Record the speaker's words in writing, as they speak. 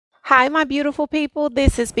Hi, my beautiful people.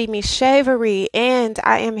 This is Bimi Shavery, and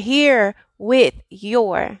I am here with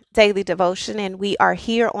your daily devotion, and we are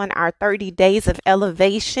here on our 30 days of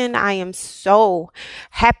elevation. I am so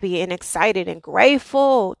happy and excited and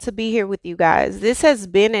grateful to be here with you guys. This has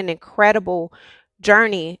been an incredible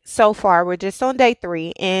journey so far. We're just on day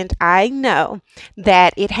 3, and I know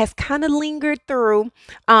that it has kind of lingered through.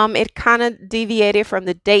 It kind of deviated from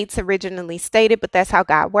the dates originally stated, but that's how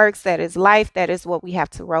God works. That is life. That is what we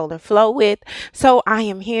have to roll and flow with. So I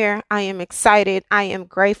am here. I am excited. I am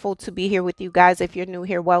grateful to be here with you guys. If you're new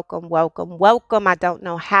here, welcome, welcome, welcome. I don't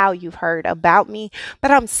know how you've heard about me,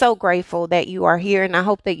 but I'm so grateful that you are here, and I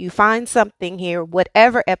hope that you find something here,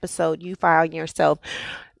 whatever episode you find yourself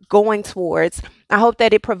going towards. I hope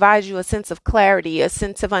that it provides you a sense of clarity, a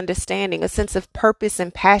sense of understanding, a sense of purpose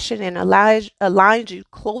and passion, and aligns you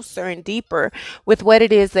closer and deeper with what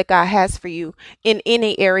it is that God has for you in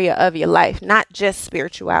any area of your life, not just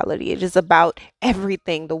spirituality. It is about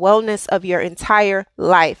everything, the wellness of your entire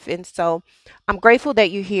life. And so I'm grateful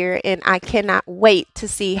that you're here, and I cannot wait to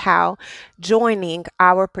see how joining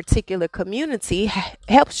our particular community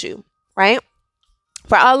helps you, right?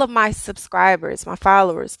 For all of my subscribers, my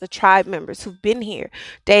followers, the tribe members who've been here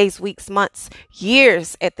days, weeks, months,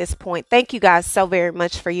 years at this point, thank you guys so very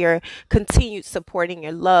much for your continued support and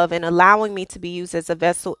your love and allowing me to be used as a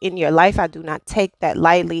vessel in your life. I do not take that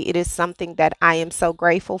lightly. It is something that I am so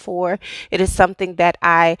grateful for. It is something that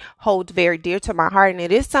I hold very dear to my heart, and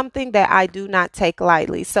it is something that I do not take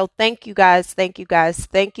lightly. So thank you guys. Thank you guys.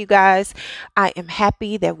 Thank you guys. I am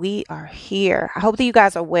happy that we are here. I hope that you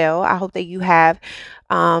guys are well. I hope that you have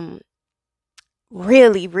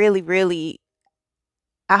really, really, really,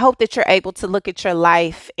 I hope that you're able to look at your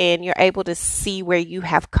life and you're able to see where you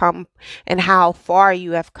have come and how far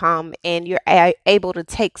you have come, and you're able to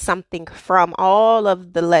take something from all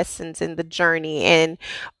of the lessons in the journey and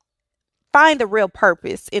find the real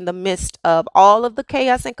purpose in the midst of all of the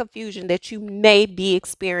chaos and confusion that you may be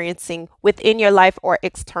experiencing within your life or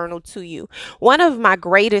external to you. One of my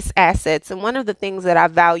greatest assets and one of the things that I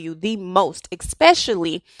value the most,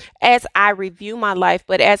 especially as I review my life,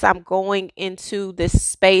 but as I'm going into this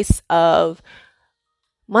space of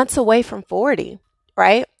months away from 40.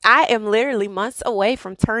 Right? I am literally months away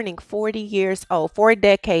from turning 40 years old, 4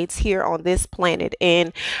 decades here on this planet.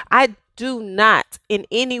 And I do not in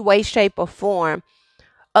any way, shape, or form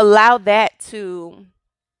allow that to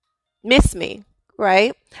miss me,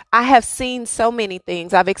 right? I have seen so many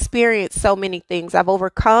things. I've experienced so many things. I've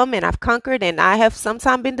overcome and I've conquered, and I have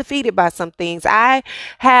sometimes been defeated by some things. I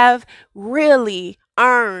have really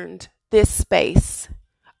earned this space.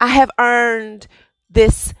 I have earned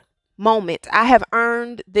this moment. I have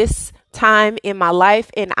earned this time in my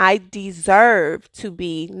life, and I deserve to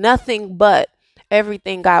be nothing but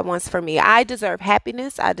everything God wants for me. I deserve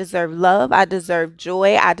happiness. I deserve love. I deserve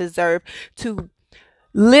joy. I deserve to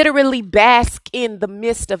literally bask in the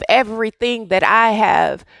midst of everything that I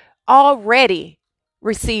have already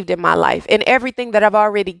received in my life and everything that I've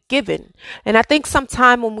already given. And I think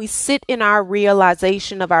sometime when we sit in our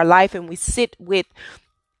realization of our life and we sit with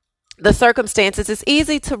the circumstances, it's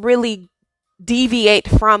easy to really deviate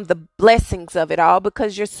from the blessings of it all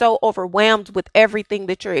because you're so overwhelmed with everything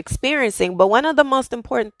that you're experiencing. But one of the most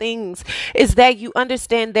important things is that you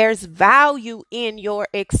understand there's value in your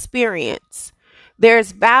experience.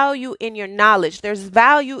 There's value in your knowledge. There's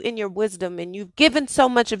value in your wisdom, and you've given so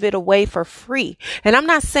much of it away for free. And I'm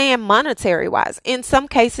not saying monetary wise. In some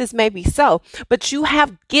cases, maybe so, but you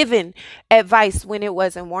have given advice when it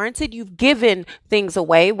wasn't warranted. You've given things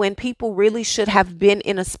away when people really should have been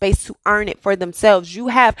in a space to earn it for themselves. You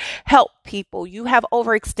have helped people. You have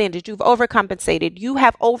overextended. You've overcompensated. You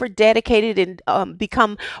have over dedicated and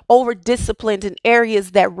become over disciplined in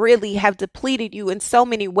areas that really have depleted you in so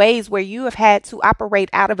many ways where you have had to operate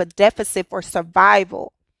out of a deficit for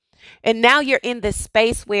survival. And now you're in this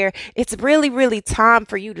space where it's really, really time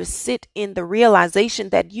for you to sit in the realization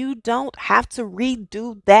that you don't have to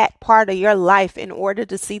redo that part of your life in order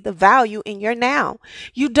to see the value in your now.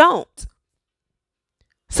 You don't.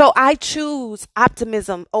 So I choose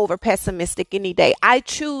optimism over pessimistic any day. I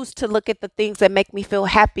choose to look at the things that make me feel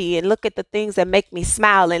happy and look at the things that make me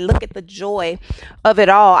smile and look at the joy of it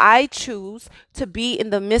all. I choose to be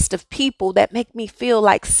in the midst of people that make me feel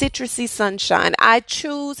like citrusy sunshine. I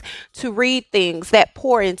choose to read things that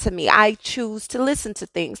pour into me. I choose to listen to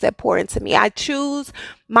things that pour into me. I choose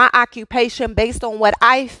my occupation based on what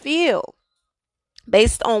I feel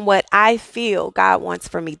based on what I feel God wants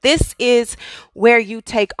for me. This is where you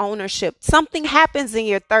take ownership. Something happens in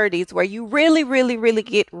your 30s where you really, really, really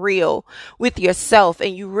get real with yourself,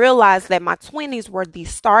 and you realize that my 20s were the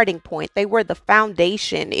starting point. They were the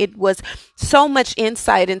foundation. It was so much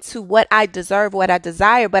insight into what I deserve, what I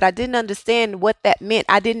desire, but I didn't understand what that meant.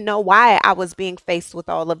 I didn't know why I was being faced with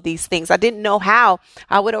all of these things. I didn't know how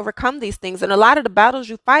I would overcome these things. And a lot of the battles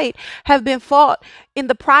you fight have been fought in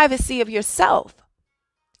the privacy of yourself.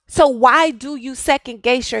 So why do you second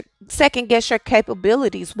guess your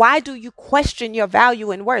capabilities? Why do you question your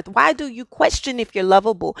value and worth? Why do you question if you're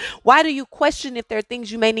lovable? Why do you question if there are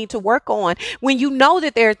things you may need to work on when you know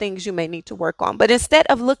that there are things you may need to work on? But instead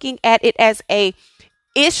of looking at it as a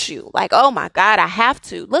issue, like, oh my God, I have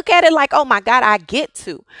to look at it like, oh my God, I get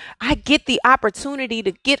the opportunity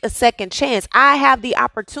to get a second chance. I have the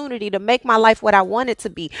opportunity to make my life what I want it to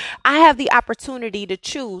be. I have the opportunity to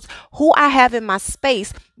choose who I have in my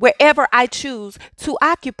space wherever I choose to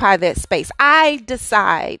occupy that space. I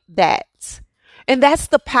decide that. And that's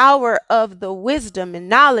the power of the wisdom and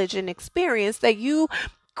knowledge and experience that you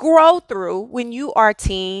grow through when you are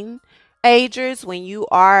teenagers, when you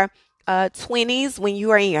are 20s, when you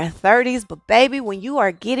are in your 30s. But baby, when you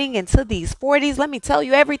are getting into these 40s, let me tell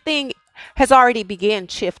you, everything has already began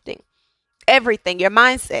shifting. Everything, your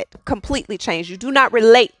mindset completely changed. You do not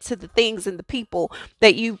relate to the things and the people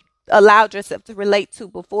that you allowed yourself to relate to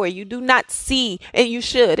before. You do not see, and you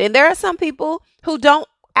should. And there are some people who don't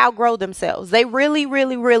outgrow themselves. They really,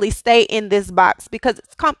 really, really stay in this box because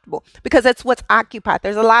it's comfortable, because that's what's occupied.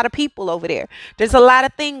 There's a lot of people over there. There's a lot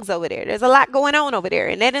of things over there. There's a lot going on over there,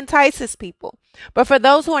 and that entices people. But for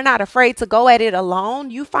those who are not afraid to go at it alone,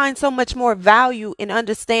 you find so much more value in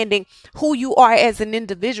understanding who you are as an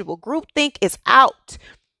individual. Groupthink is out.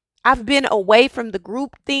 I've been away from the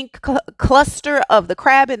groupthink cluster of the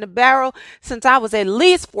crab in the barrel since I was at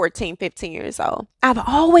least 14, 15 years old. I've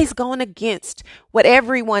always gone against what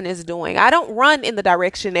everyone is doing. I don't run in the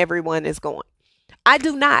direction everyone is going. I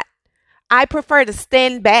do not. I prefer to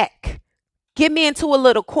stand back. Get me into a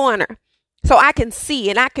little corner so I can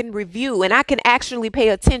see and I can review and I can actually pay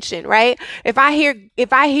attention, right? If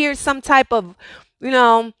I hear some type of, you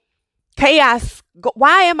know, chaos,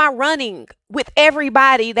 why am I running with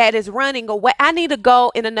everybody that is running away? I need to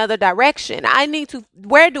go in another direction.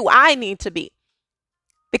 Where do I need to be?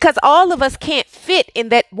 Because all of us can't fit in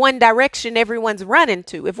that one direction everyone's running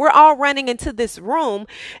to. If we're all running into this room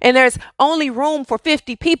and there's only room for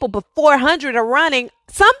 50 people, but 400 are running,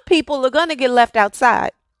 some people are going to get left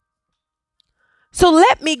outside. So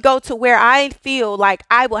let me go to where I feel like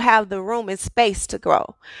I will have the room and space to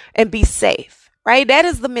grow and be safe. Right? That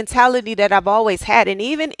is the mentality that I've always had. And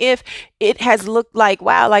even if it has looked like,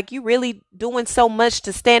 wow, like you really doing so much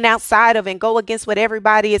to stand outside of and go against what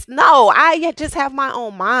everybody is. No, I just have my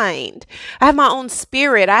own mind. I have my own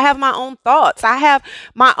spirit. I have my own thoughts. I have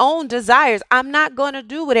my own desires. I'm not going to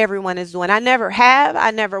do what everyone is doing. I never have. I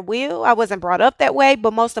never will. I wasn't brought up that way.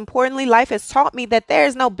 But most importantly, life has taught me that there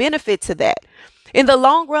is no benefit to that. In the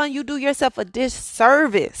long run, you do yourself a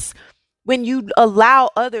disservice when you allow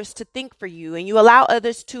others to think for you and you allow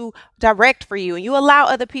others to direct for you and you allow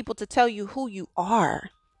other people to tell you who you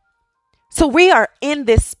are. So we are in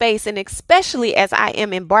this space, and especially as I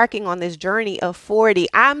am embarking on this journey of 40,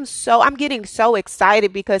 I'm getting so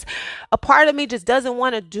excited because a part of me just doesn't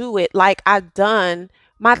want to do it like I've done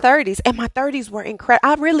my 30s, and my 30s were incredible.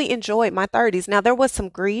 I really enjoyed my 30s. Now, there was some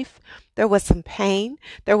grief, there was some pain,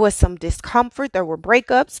 there was some discomfort, there were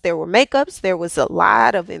breakups, there were makeups, there was a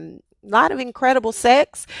lot of incredible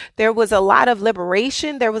sex. There was a lot of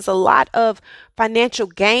liberation. There was a lot of financial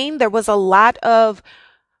gain. There was a lot of,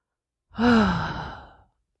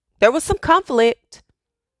 there was some conflict,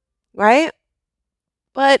 right?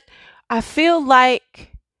 But I feel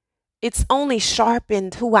like it's only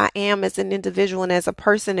sharpened who I am as an individual and as a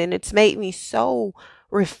person. And it's made me so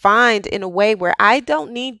refined in a way where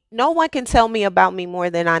no one can tell me about me more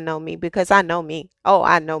than I know me, because I know me. Oh,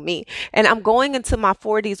 I know me. And I'm going into my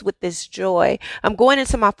 40s with this joy. I'm going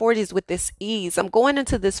into my 40s with this ease. I'm going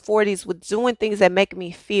into this 40s with doing things that make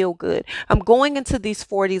me feel good. I'm going into these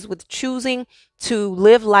 40s with choosing to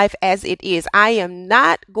live life as it is. I am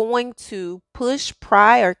not going to push,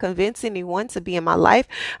 pry, or convince anyone to be in my life.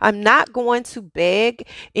 I'm not going to beg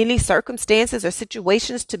any circumstances or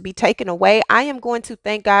situations to be taken away. I am going to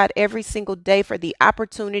thank God every single day for the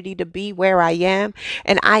opportunity to be where I am.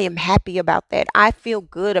 And I am happy about that. I feel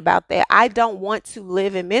good about that. I don't want to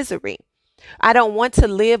live in misery. I don't want to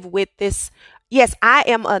live with this. Yes, I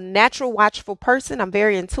am a natural watchful person. I'm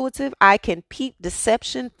very intuitive. I can peep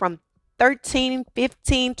deception from 13,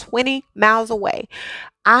 15, 20 miles away.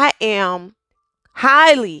 I am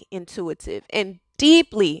highly intuitive and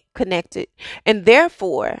deeply connected. And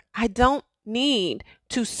therefore, I don't need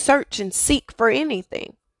to search and seek for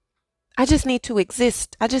anything. I just need to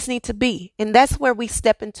exist. I just need to be. And that's where we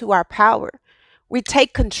step into our power. We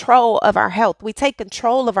take control of our health. We take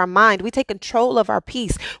control of our mind. We take control of our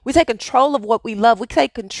peace. We take control of what we love. We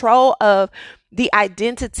take control of the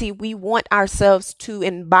identity we want ourselves to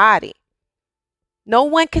embody. No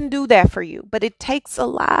one can do that for you, but it takes a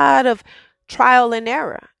lot of trial and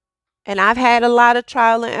error. And I've had a lot of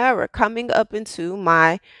trial and error coming up into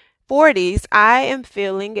my 40s. I am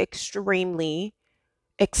feeling extremely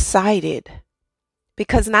excited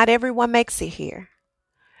because not everyone makes it here.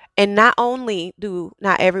 And not only do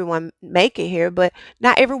not everyone make it here, but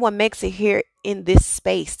not everyone makes it here in this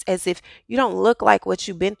space, as if you don't look like what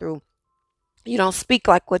you've been through. You don't speak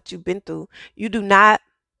like what you've been through. You do not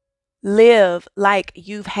live like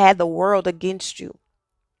you've had the world against you.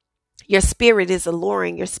 Your spirit is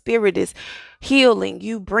alluring. Your spirit is healing.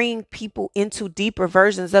 You bring people into deeper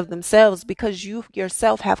versions of themselves because you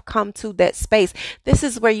yourself have come to that space. This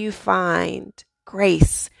is where you find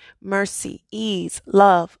grace, mercy, ease,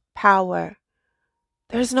 love, power.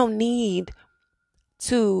 There's no need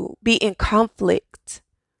to be in conflict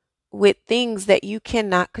with things that you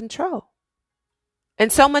cannot control.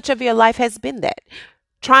 And so much of your life has been that.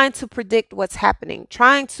 Trying to predict what's happening,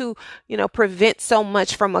 trying to, prevent so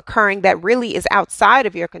much from occurring that really is outside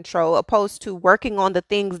of your control, opposed to working on the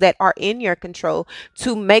things that are in your control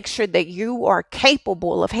to make sure that you are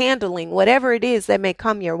capable of handling whatever it is that may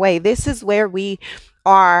come your way. This is where we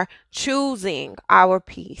are choosing our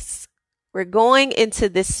peace. We're going into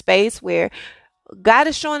this space where God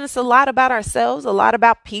is showing us a lot about ourselves, a lot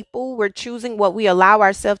about people. We're choosing what we allow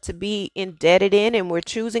ourselves to be indebted in, and we're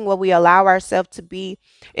choosing what we allow ourselves to be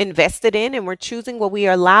invested in, and we're choosing what we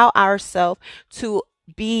allow ourselves to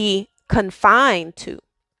be confined to.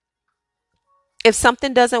 If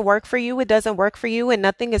something doesn't work for you, it doesn't work for you, and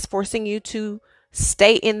nothing is forcing you to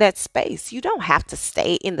stay in that space. You don't have to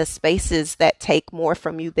stay in the spaces that take more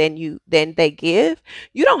from you than they give.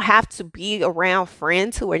 You don't have to be around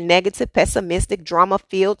friends who are negative, pessimistic, drama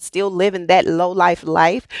filled, still living that low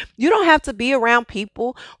life. You don't have to be around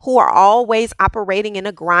people who are always operating in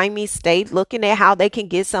a grimy state, looking at how they can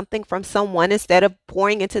get something from someone instead of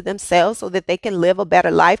pouring into themselves so that they can live a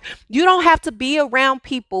better life. You don't have to be around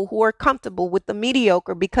people who are comfortable with the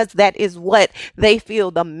mediocre because that is what they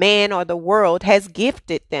feel the man or the world has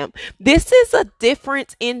gifted them. This is a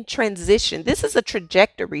difference in transition. This is a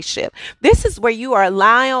trajectory shift. This is where you are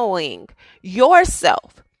allowing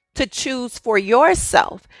yourself to choose for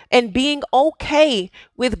yourself and being okay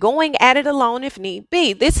with going at it alone if need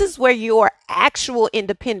be. This is where your actual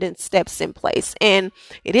independence steps in place. And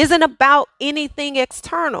it isn't about anything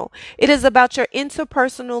external. It is about your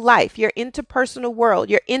interpersonal life, your interpersonal world,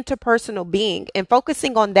 your interpersonal being. And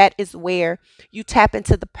focusing on that is where you tap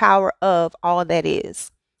into the power of all that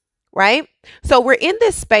is. Right? So we're in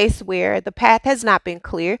this space where the path has not been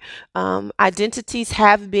clear. Identities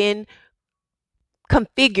have been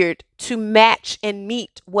configured to match and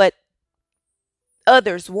meet what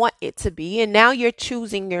others want it to be. And now you're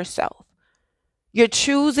choosing yourself. You're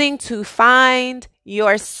choosing to find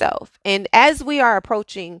yourself. And as we are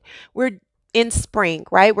approaching, we're in spring,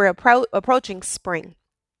 right? We're approaching spring.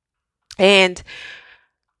 And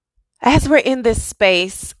as we're in this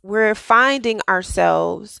space, we're finding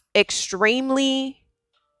ourselves extremely,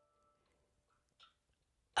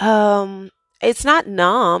 it's not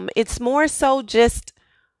numb. It's more so just,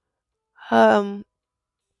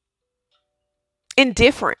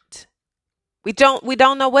 indifferent. We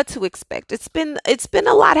don't know what to expect. It's been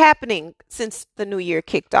a lot happening since the new year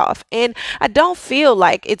kicked off, and I don't feel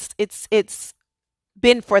like it's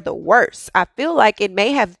been for the worse. I feel like it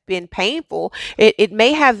may have been painful. It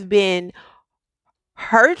may have been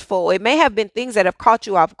hurtful. It may have been things that have caught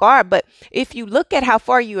you off guard, but if you look at how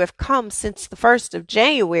far you have come since the 1st of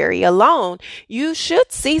January alone, you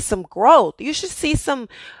should see some growth. You should see some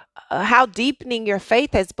how deepening your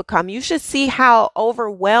faith has become. You should see how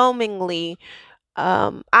overwhelmingly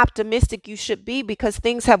optimistic you should be because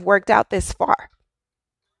things have worked out this far.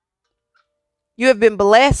 You have been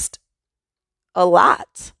blessed a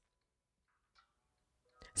lot.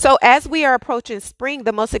 So as we are approaching spring,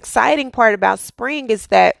 the most exciting part about spring is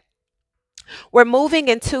that we're moving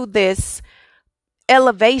into this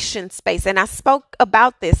elevation space. And I spoke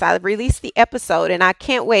about this. I released the episode and I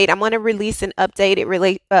can't wait. I'm going to release an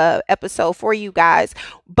updated episode for you guys.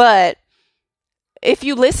 But If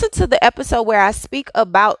you listen to the episode where I speak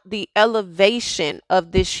about the elevation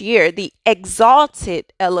of this year, the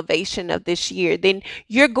exalted elevation of this year, then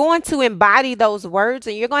you're going to embody those words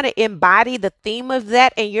and you're going to embody the theme of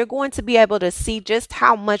that. And you're going to be able to see just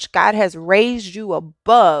how much God has raised you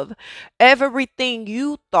above everything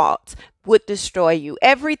you thought would destroy you,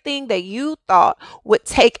 everything that you thought would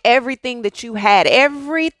take everything that you had,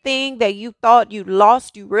 everything that you thought you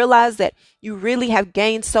lost. You realize that you really have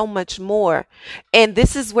gained so much more. And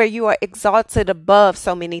this is where you are exalted above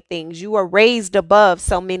so many things. You are raised above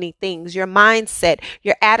so many things. Your mindset,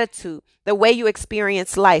 your attitude, the way you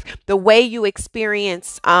experience life, the way you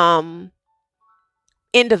experience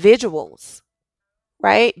individuals.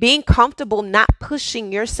 Right? Being comfortable not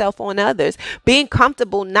pushing yourself on others, being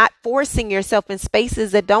comfortable not forcing yourself in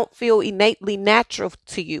spaces that don't feel innately natural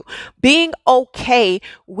to you, being okay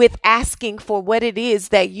with asking for what it is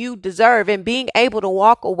that you deserve and being able to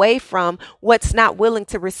walk away from what's not willing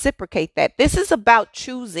to reciprocate that. This is about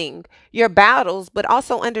choosing your battles, but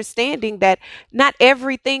also understanding that not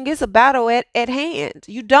everything is a battle at hand.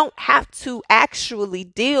 You don't have to actually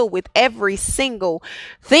deal with every single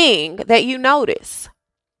thing that you notice.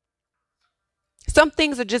 Some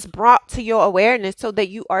things are just brought to your awareness so that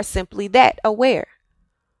you are simply that, aware.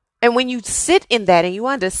 And when you sit in that and you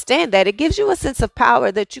understand that, it gives you a sense of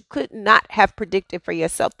power that you could not have predicted for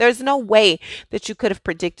yourself. There's no way that you could have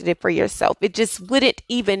predicted it for yourself. It just wouldn't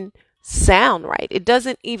even sound right. It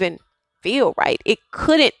doesn't even feel right. It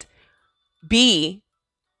couldn't be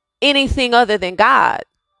anything other than God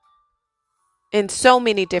in so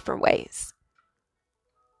many different ways.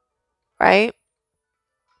 Right?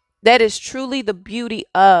 That is truly the beauty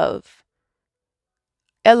of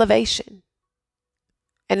elevation.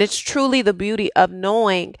 And it's truly the beauty of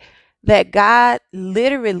knowing that God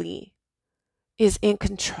literally is in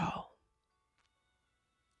control.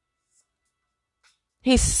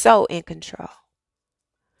 He's so in control.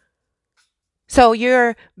 So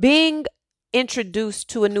you're being introduced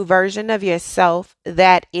to a new version of yourself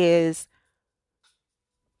that is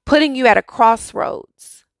putting you at a crossroads.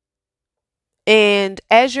 And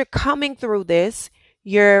as you're coming through this,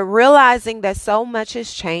 you're realizing that so much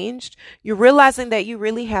has changed. You're realizing that you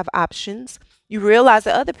really have options. You realize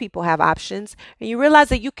that other people have options. And you realize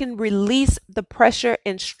that you can release the pressure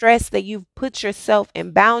and stress that you've put yourself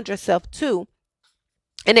and bound yourself to,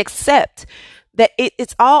 and accept that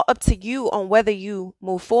it's all up to you on whether you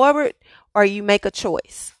move forward or you make a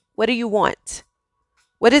choice. What do you want?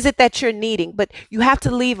 What is it that you're needing? But you have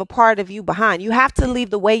to leave a part of you behind. You have to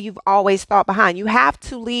leave the way you've always thought behind. You have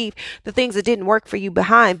to leave the things that didn't work for you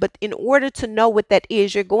behind. But in order to know what that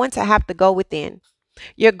is, you're going to have to go within.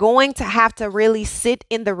 You're going to have to really sit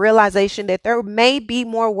in the realization that there may be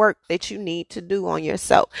more work that you need to do on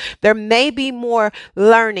yourself. There may be more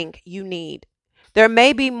learning you need. There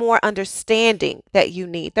may be more understanding that you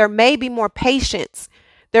need. There may be more patience.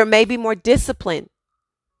 There may be more discipline.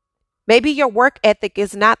 Maybe your work ethic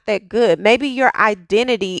is not that good. Maybe your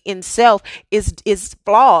identity in self is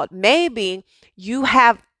flawed. Maybe you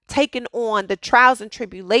have taken on the trials and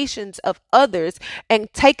tribulations of others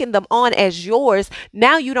and taken them on as yours.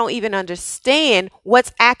 Now you don't even understand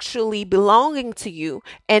what's actually belonging to you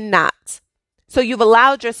and not. So you've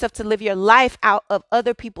allowed yourself to live your life out of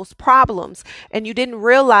other people's problems. And you didn't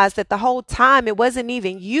realize that the whole time it wasn't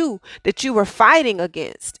even you that you were fighting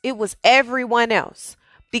against. It was everyone else,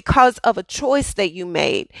 because of a choice that you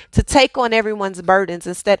made to take on everyone's burdens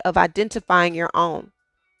instead of identifying your own.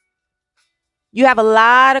 You have a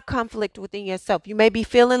lot of conflict within yourself. You may be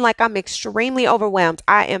feeling like, I'm extremely overwhelmed.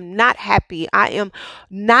 I am not happy. I am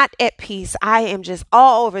not at peace. I am just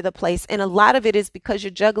all over the place. And a lot of it is because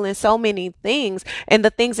you're juggling so many things, and the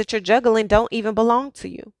things that you're juggling don't even belong to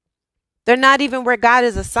you. They're not even where God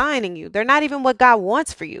is assigning you. They're not even what God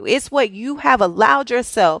wants for you. It's what you have allowed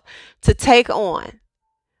yourself to take on.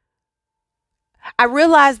 I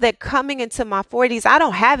realized that coming into my 40s, I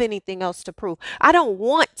don't have anything else to prove. I don't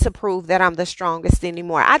want to prove that I'm the strongest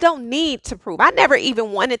anymore. I don't need to prove. I never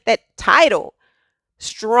even wanted that title,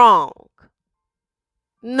 strong.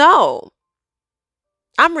 No.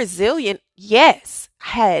 I'm resilient. Yes. I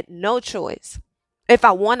had no choice. If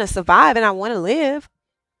I want to survive and I want to live.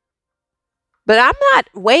 But I'm not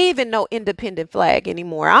waving no independent flag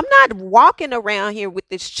anymore. I'm not walking around here with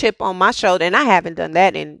this chip on my shoulder, and I haven't done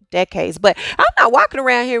that in decades. But I'm not walking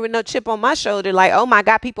around here with no chip on my shoulder like, oh my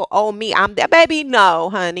God, people owe me. I'm that baby.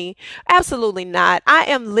 No, honey, absolutely not. I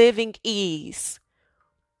am living ease.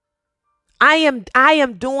 I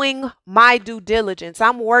am doing my due diligence.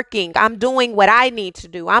 I'm working. I'm doing what I need to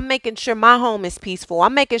do. I'm making sure my home is peaceful.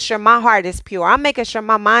 I'm making sure my heart is pure. I'm making sure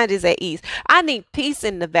my mind is at ease. I need peace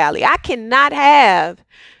in the valley. I cannot have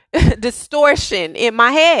distortion in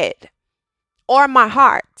my head or my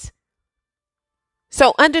heart.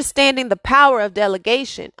 So understanding the power of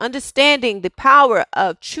delegation, understanding the power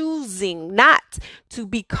of choosing not to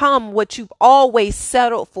become what you've always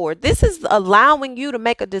settled for. This is allowing you to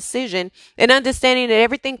make a decision and understanding that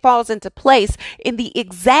everything falls into place in the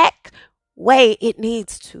exact way it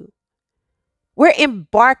needs to. We're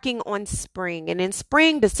embarking on spring, and in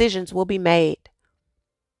spring, decisions will be made.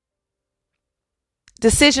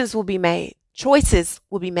 Decisions will be made. Choices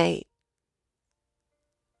will be made.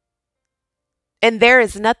 And there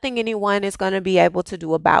is nothing anyone is going to be able to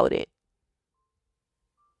do about it.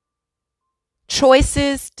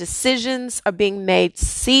 Choices, decisions are being made.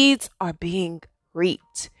 Seeds are being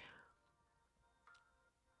reaped.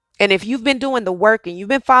 And if you've been doing the work and you've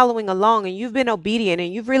been following along and you've been obedient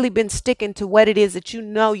and you've really been sticking to what it is that you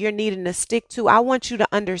know you're needing to stick to, I want you to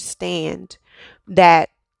understand that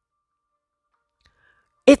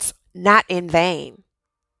it's not in vain.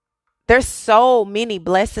 There's so many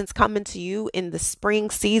blessings coming to you in the spring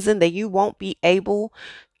season that you won't be able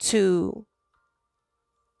to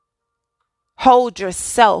hold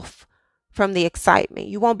yourself from the excitement.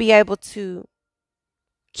 You won't be able to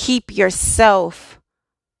keep yourself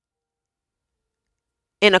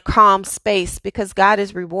in a calm space because God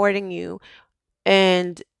is rewarding you,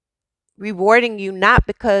 and rewarding you not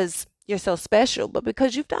because you're so special, but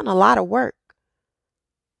because you've done a lot of work.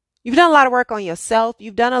 You've done a lot of work on yourself.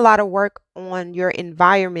 You've done a lot of work on your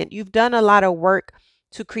environment. You've done a lot of work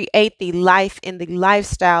to create the life and the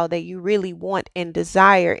lifestyle that you really want and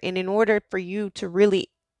desire. And in order for you to really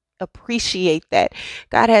appreciate that,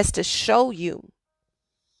 God has to show you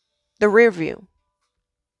the rear view.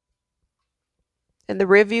 And the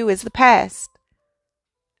rear view is the past.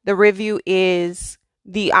 The rear view is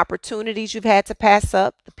the opportunities you've had to pass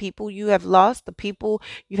up, the people you have lost, the people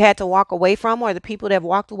you've had to walk away from, or the people that have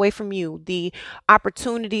walked away from you, the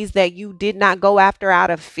opportunities that you did not go after out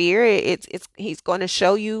of fear. He's going to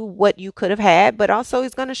show you what you could have had, but also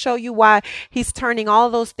he's going to show you why he's turning all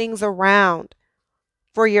those things around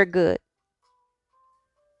for your good,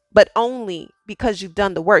 but only because you've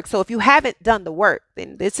done the work. So if you haven't done the work,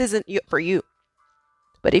 then this isn't for you.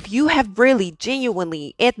 But if you have really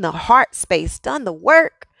genuinely in the heart space done the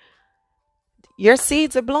work, your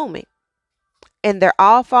seeds are blooming and they're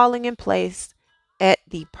all falling in place at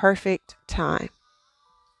the perfect time.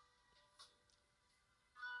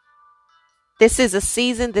 This is a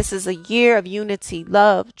season, this is a year of unity,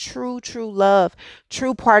 love, true love,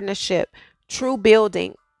 true partnership, true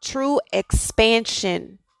building, true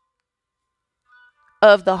expansion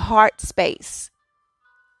of the heart space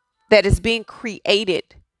that is being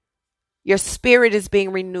created. Your spirit is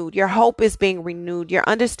being renewed. Your hope is being renewed. You're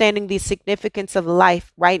understanding the significance of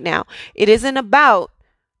life right now. It isn't about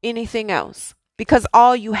anything else because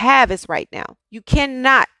all you have is right now. You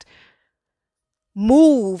cannot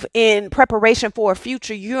move in preparation for a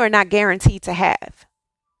future you are not guaranteed to have.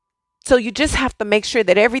 So you just have to make sure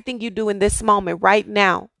that everything you do in this moment right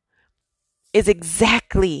now is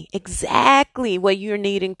exactly what you're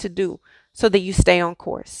needing to do so that you stay on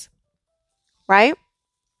course, right?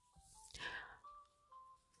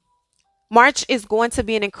 March is going to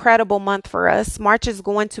be an incredible month for us. March is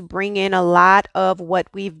going to bring in a lot of what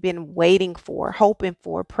we've been waiting for, hoping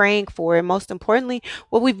for, praying for, and most importantly,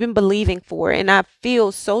 what we've been believing for. And I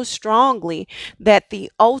feel so strongly that the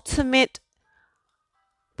ultimate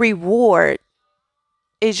reward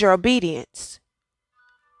is your obedience.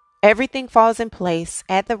 Everything falls in place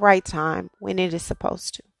at the right time when it is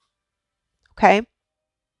supposed to. Okay?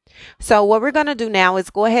 So what we're going to do now is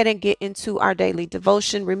go ahead and get into our daily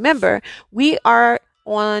devotion. Remember, we are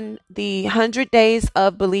on the 100 Days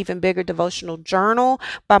of Believing Bigger devotional journal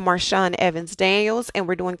by Marshawn Evans Daniels, and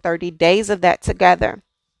we're doing 30 days of that together.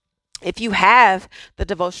 If you have the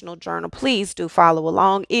devotional journal, please do follow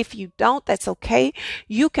along. If you don't, that's okay.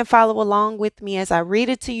 You can follow along with me as I read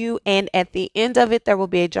it to you. And at the end of it, there will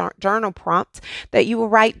be a journal prompt that you will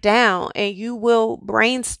write down and you will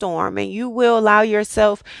brainstorm and you will allow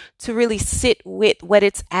yourself to really sit with what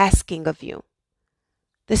it's asking of you.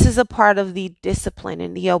 This is a part of the discipline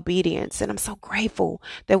and the obedience. And I'm so grateful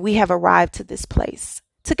that we have arrived to this place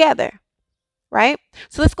together, right?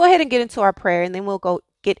 So let's go ahead and get into our prayer and then we'll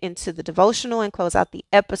get into the devotional and close out the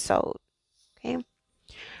episode. Okay.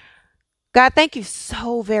 God, thank you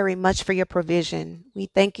so very much for your provision. We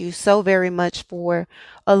thank you so very much for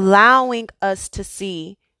allowing us to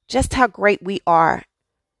see just how great we are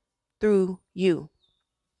through you.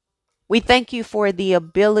 We thank you for the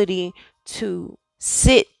ability to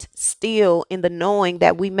sit still in the knowing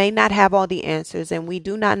that we may not have all the answers and we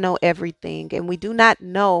do not know everything and we do not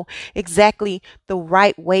know exactly the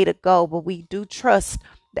right way to go, but we do trust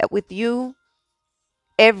that with you,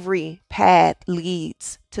 every path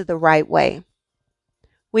leads to the right way.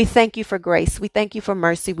 We thank you for grace. We thank you for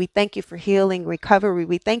mercy. We thank you for healing, recovery.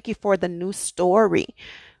 We thank you for the new story.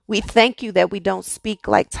 We thank you that we don't speak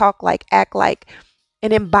like, talk like, act like,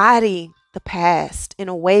 and embody the past in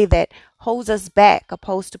a way that holds us back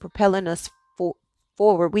opposed to propelling us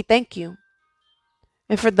forward. We thank you.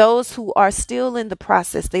 And for those who are still in the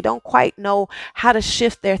process, they don't quite know how to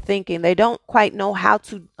shift their thinking. They don't quite know how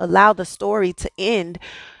to allow the story to end.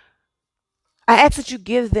 I ask that you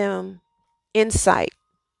give them insight,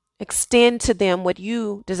 extend to them what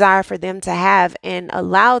you desire for them to have, and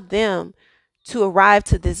allow them to arrive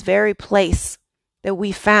to this very place that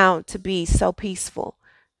we found to be so peaceful,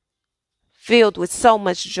 filled with so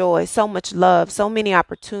much joy, so much love, so many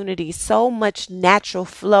opportunities, so much natural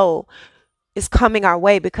flow is coming our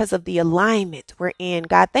way because of the alignment we're in.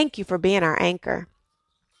 God, thank you for being our anchor.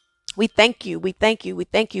 We thank you. We thank you. We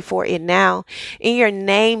thank you for it now. In your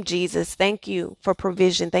name, Jesus, thank you for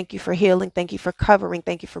provision. Thank you for healing. Thank you for covering.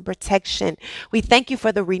 Thank you for protection. We thank you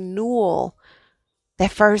for the renewal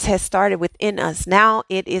that first has started within us. Now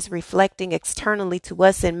it is reflecting externally to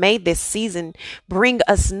us, and may this season bring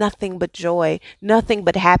us nothing but joy, nothing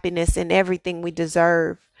but happiness, and everything we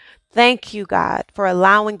deserve. Thank you, God, for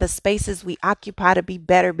allowing the spaces we occupy to be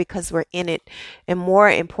better because we're in it, and more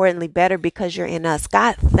importantly, better because you're in us.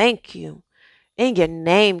 God, thank you. In your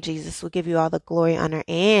name, Jesus, we'll give you all the glory, honor,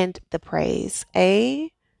 and the praise. Amen.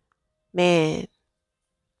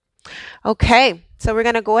 Okay, so we're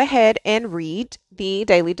going to go ahead and read the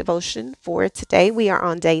daily devotion for today. We are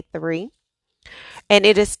on day 3, and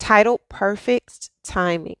it is titled Perfect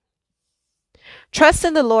Timing. Trust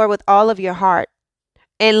in the Lord with all of your heart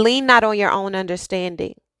and lean not on your own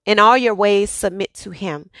understanding. In all your ways, submit to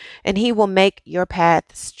him, and he will make your path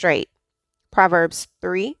straight. Proverbs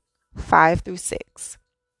 3:5-6.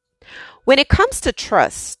 When it comes to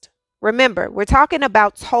trust, remember, we're talking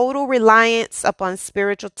about total reliance upon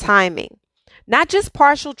spiritual timing, not just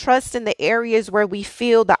partial trust in the areas where we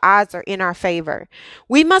feel the odds are in our favor.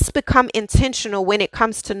 We must become intentional when it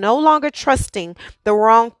comes to no longer trusting the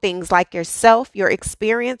wrong things like yourself, your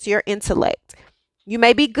experience, your intellect. You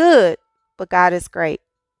may be good, but God is great.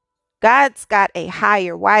 God's got a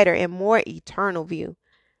higher, wider, and more eternal view.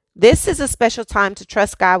 This is a special time to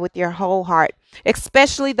trust God with your whole heart,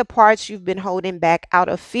 especially the parts you've been holding back out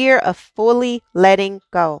of fear of fully letting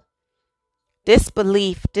go.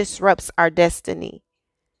 Disbelief disrupts our destiny.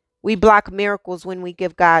 We block miracles when we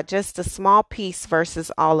give God just a small piece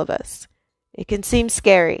versus all of us. It can seem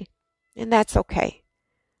scary, and that's okay.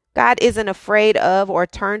 God isn't afraid of or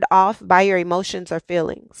turned off by your emotions or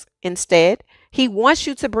feelings. Instead, he wants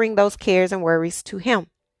you to bring those cares and worries to him,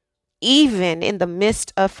 even in the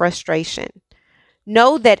midst of frustration.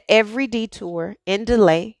 Know that every detour and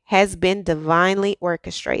delay has been divinely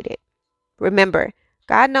orchestrated. Remember,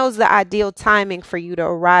 God knows the ideal timing for you to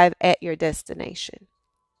arrive at your destination.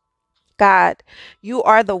 God, you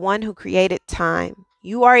are the one who created time.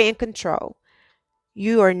 You are in control.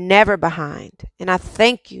 You are never behind. And I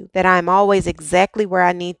thank you that I'm always exactly where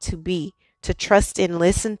I need to be to trust and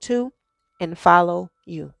listen to and follow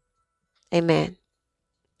you. Amen.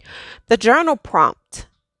 The journal prompt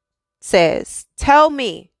says, tell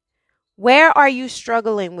me, where are you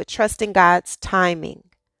struggling with trusting God's timing?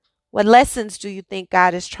 What lessons do you think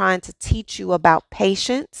God is trying to teach you about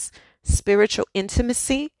patience, spiritual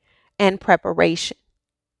intimacy, and preparation?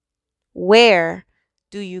 Where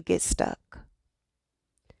do you get stuck?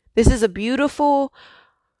 This is a beautiful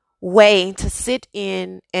way to sit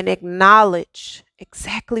in and acknowledge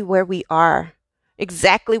exactly where we are,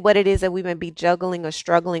 exactly what it is that we may be juggling or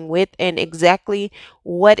struggling with, and exactly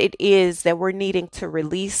what it is that we're needing to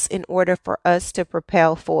release in order for us to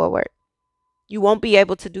propel forward. You won't be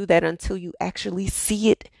able to do that until you actually see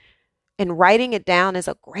it, and writing it down is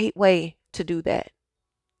a great way to do that.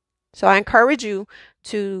 So I encourage you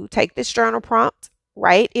to take this journal prompt,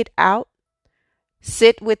 write it out,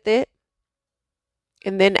 sit with it,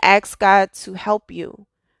 and then ask God to help you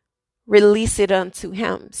release it unto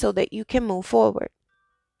him so that you can move forward.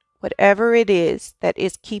 Whatever it is that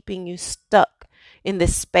is keeping you stuck in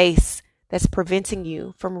this space that's preventing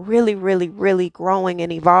you from really, really, really growing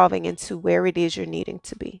and evolving into where it is you're needing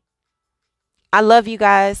to be. I love you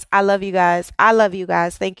guys. I love you guys. I love you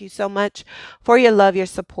guys. Thank you so much for your love, your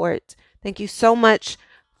support. Thank you so much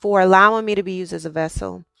for allowing me to be used as a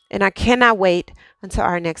vessel. And I cannot wait until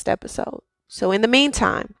our next episode. So in the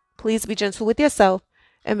meantime, please be gentle with yourself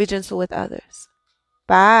and be gentle with others.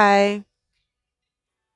 Bye.